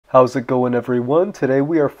How's it going, everyone? Today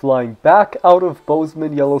we are flying back out of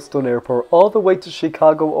Bozeman, Yellowstone Airport all the way to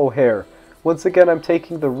Chicago O'Hare. Once again, I'm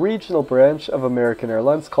taking the regional branch of American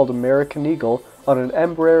Airlines called American Eagle on an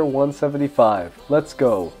Embraer 175. Let's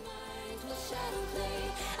go!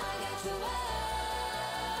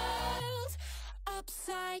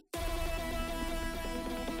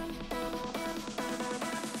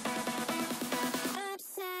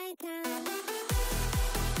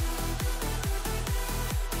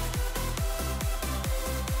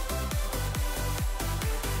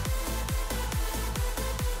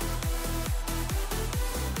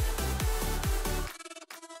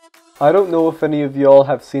 I don't know if any of y'all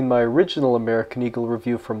have seen my original American Eagle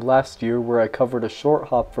review from last year where I covered a short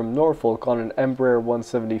hop from Norfolk on an Embraer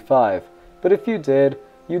 175, but if you did,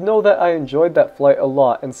 you'd know that I enjoyed that flight a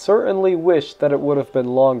lot and certainly wish that it would have been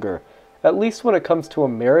longer. At least when it comes to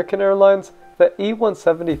American Airlines, the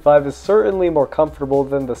E175 is certainly more comfortable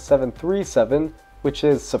than the 737, which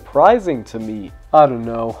is surprising to me. I don't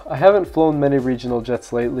know, I haven't flown many regional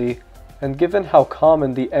jets lately, and given how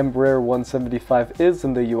common the Embraer 175 is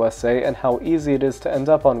in the USA and how easy it is to end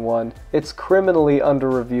up on one, it's criminally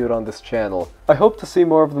under-reviewed on this channel. I hope to see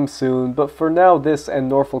more of them soon, but for now this and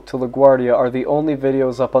Norfolk to LaGuardia are the only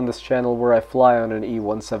videos up on this channel where I fly on an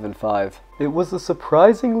E175. It was a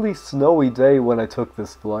surprisingly snowy day when I took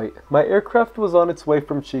this flight. My aircraft was on its way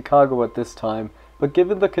from Chicago at this time, but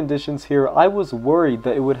given the conditions here, I was worried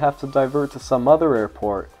that it would have to divert to some other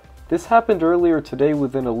airport. This happened earlier today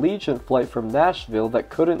with an Allegiant flight from Nashville that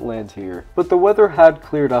couldn't land here, but the weather had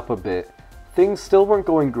cleared up a bit. Things still weren't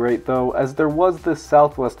going great though, as there was this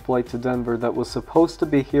Southwest flight to Denver that was supposed to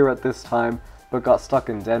be here at this time, but got stuck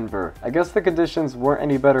in Denver. I guess the conditions weren't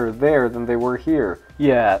any better there than they were here.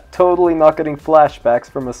 Yeah, totally not getting flashbacks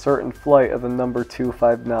from a certain flight of the number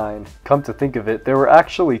 259. Come to think of it, there were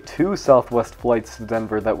actually 2 Southwest flights to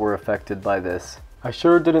Denver that were affected by this. I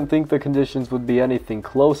sure didn't think the conditions would be anything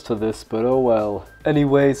close to this, but oh well.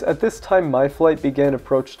 Anyways, at this time my flight began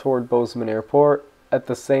approach toward Bozeman Airport, at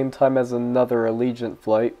the same time as another Allegiant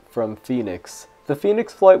flight from Phoenix. The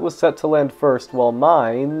Phoenix flight was set to land first while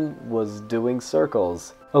mine was doing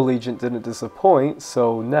circles. Allegiant didn't disappoint,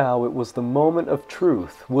 so now it was the moment of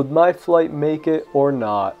truth. Would my flight make it or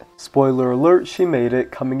not? Spoiler alert, she made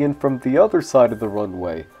it, coming in from the other side of the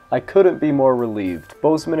runway. I couldn't be more relieved.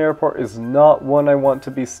 Bozeman Airport is not one I want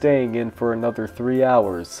to be staying in for another 3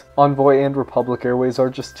 hours. Envoy and Republic Airways are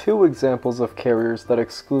just 2 examples of carriers that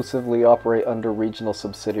exclusively operate under regional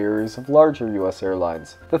subsidiaries of larger US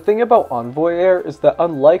airlines. The thing about Envoy Air is that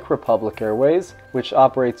unlike Republic Airways, which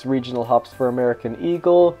operates regional hops for American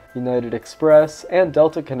Eagle, United Express, and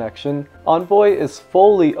Delta Connection, Envoy is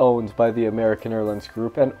fully owned by the American Airlines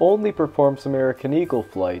Group and only performs American Eagle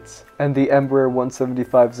flights. And the Embraer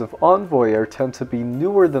 175s of Envoy Air tend to be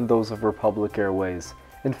newer than those of Republic Airways.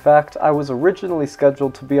 In fact, I was originally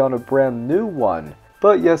scheduled to be on a brand new one,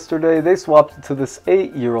 but yesterday they swapped it to this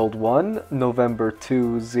 8-year-old one, November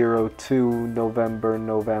 202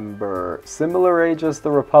 November. Similar age as the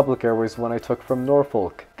Republic Airways one I took from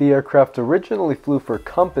Norfolk. The aircraft originally flew for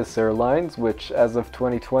Compass Airlines, which as of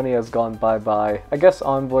 2020 has gone bye-bye. I guess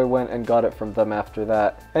Envoy went and got it from them after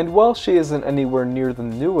that. And while she isn't anywhere near the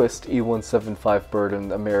newest E175 bird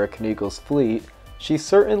in American Eagle's fleet, she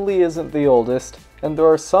certainly isn't the oldest, and there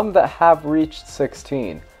are some that have reached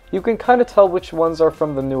 16. You can kind of tell which ones are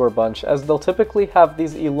from the newer bunch, as they'll typically have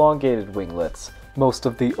these elongated winglets. Most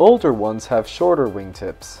of the older ones have shorter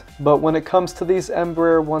wingtips. But when it comes to these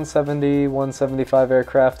Embraer 170, 175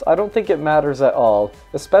 aircraft, I don't think it matters at all,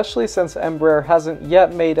 especially since Embraer hasn't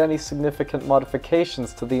yet made any significant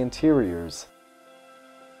modifications to the interiors.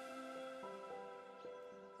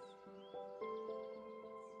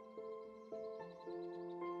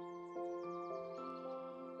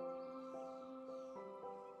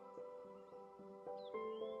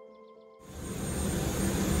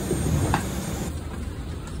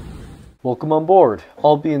 Welcome on board.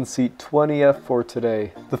 I'll be in seat 20F for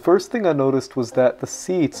today. The first thing I noticed was that the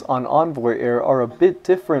seats on Envoy Air are a bit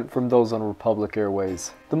different from those on Republic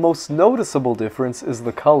Airways. The most noticeable difference is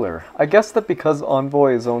the color. I guess that because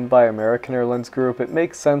Envoy is owned by American Airlines Group, it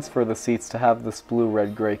makes sense for the seats to have this blue,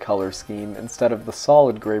 red, gray color scheme instead of the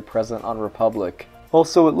solid gray present on Republic.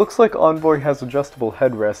 Also, it looks like Envoy has adjustable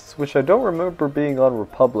headrests, which I don't remember being on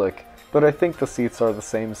Republic, but I think the seats are the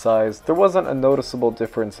same size. There wasn't a noticeable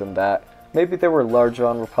difference in that. Maybe they were larger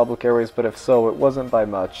on Republic Airways, but if so, it wasn't by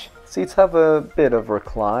much. Seats have a bit of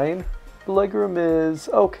recline. The legroom is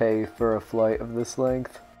okay for a flight of this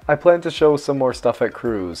length. I plan to show some more stuff at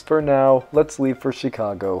cruise. For now, let's leave for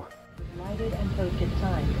Chicago. Lighted and posted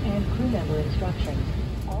times and crew member instructions.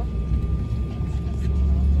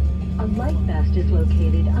 A light vest is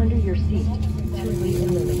located under your seat to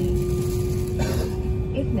illuminate.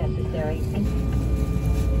 If necessary,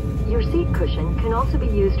 and your seat cushion can also be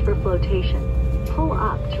used for flotation. Pull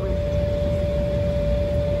up to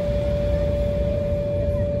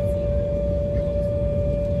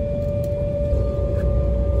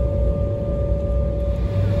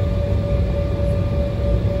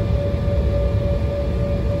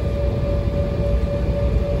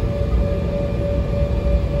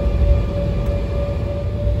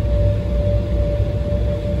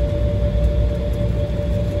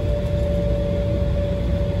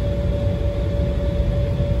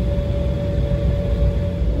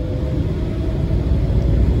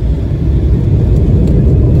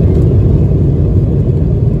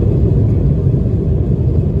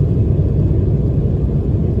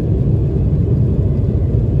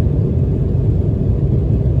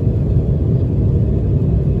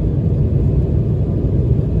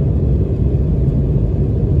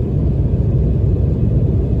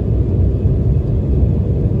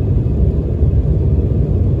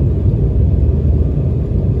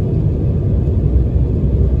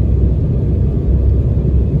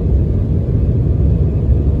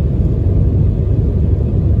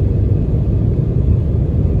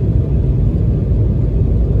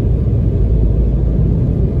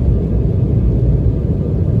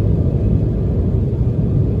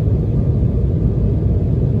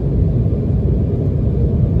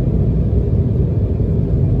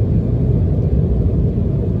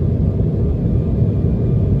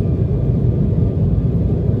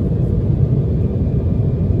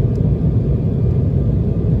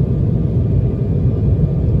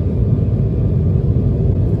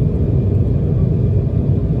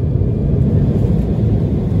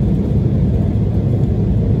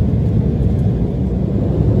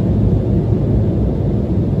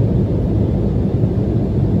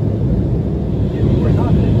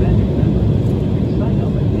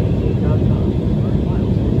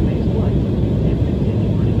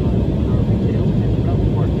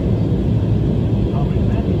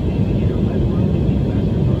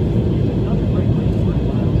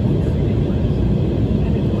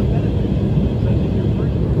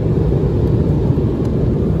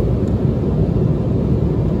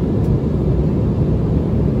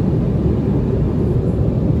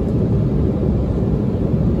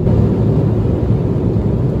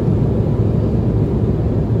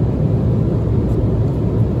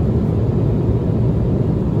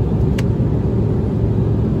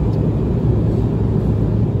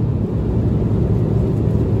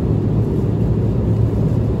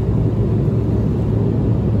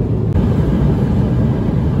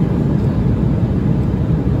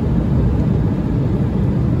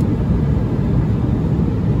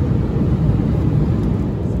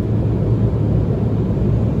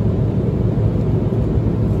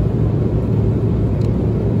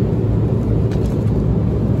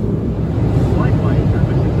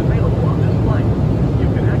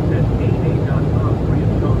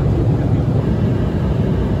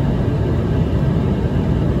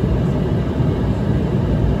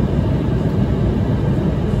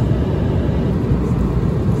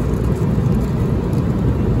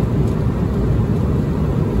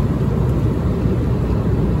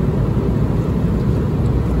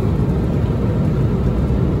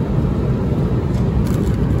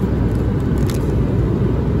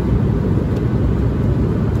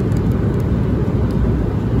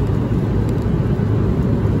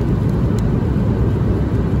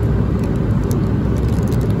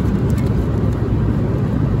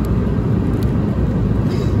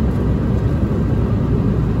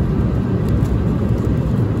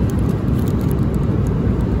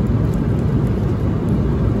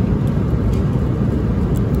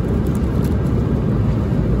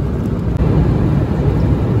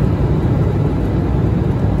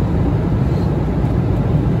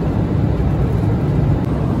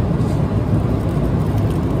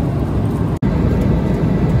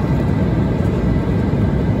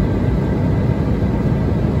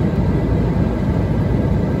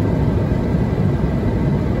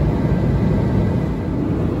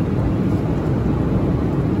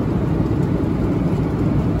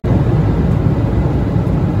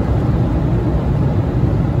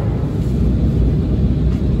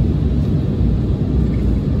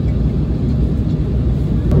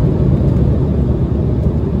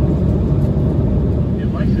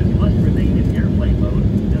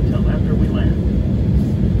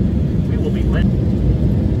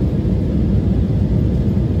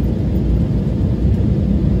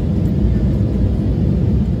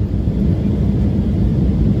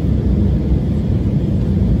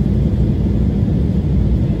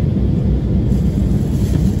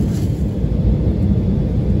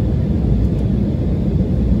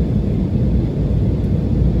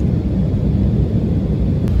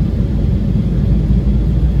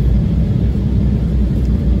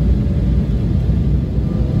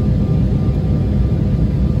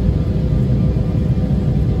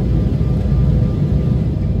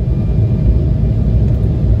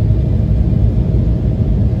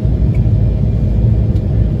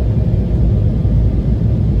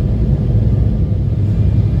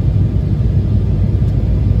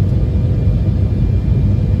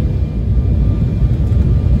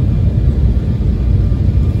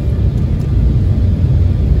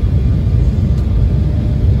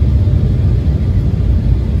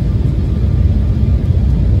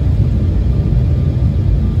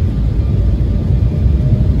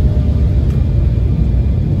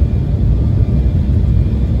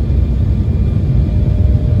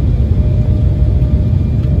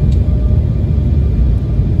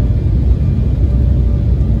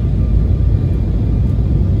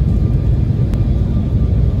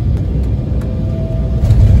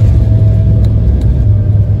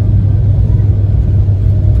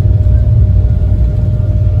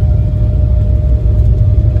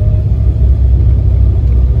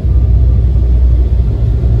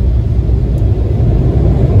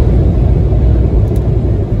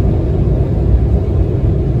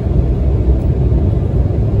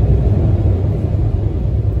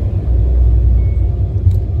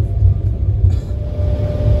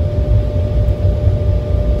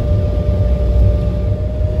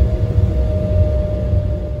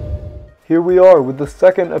Here we are with the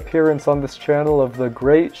second appearance on this channel of the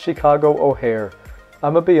Great Chicago O'Hare.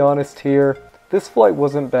 I'ma be honest here, this flight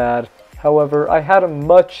wasn't bad. However, I had a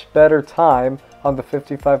much better time on the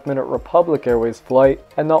 55-minute Republic Airways flight,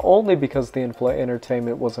 and not only because the in-flight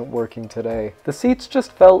entertainment wasn't working today. The seats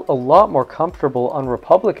just felt a lot more comfortable on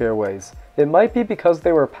Republic Airways. It might be because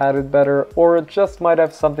they were padded better, or it just might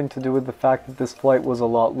have something to do with the fact that this flight was a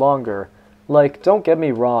lot longer. Like, don't get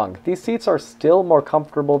me wrong, these seats are still more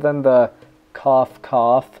comfortable than the cough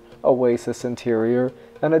cough Oasis interior,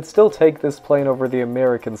 and I'd still take this plane over the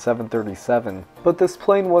American 737. But this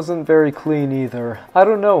plane wasn't very clean either. I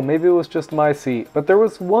don't know, maybe it was just my seat, but there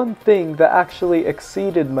was one thing that actually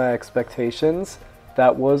exceeded my expectations.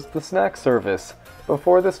 That was the snack service.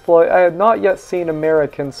 Before this flight, I had not yet seen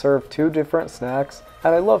American serve 2 different snacks,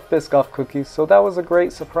 and I love Biscoff cookies, so that was a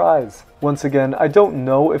great surprise. Once again, I don't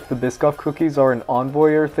know if the Biscoff cookies are an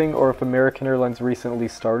Envoy Air thing or if American Airlines recently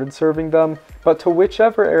started serving them, but to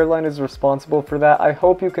whichever airline is responsible for that, I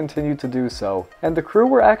hope you continue to do so. And the crew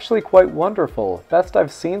were actually quite wonderful, best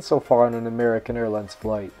I've seen so far on an American Airlines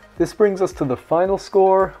flight. This brings us to the final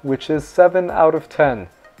score, which is 7 out of 10.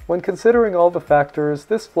 When considering all the factors,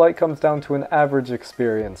 this flight comes down to an average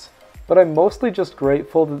experience. But I'm mostly just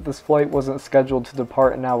grateful that this flight wasn't scheduled to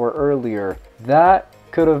depart an hour earlier. That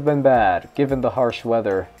could have been bad, given the harsh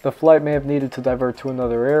weather. The flight may have needed to divert to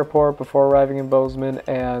another airport before arriving in Bozeman,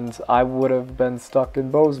 and I would have been stuck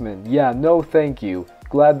in Bozeman. Yeah, no thank you.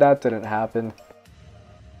 Glad that didn't happen.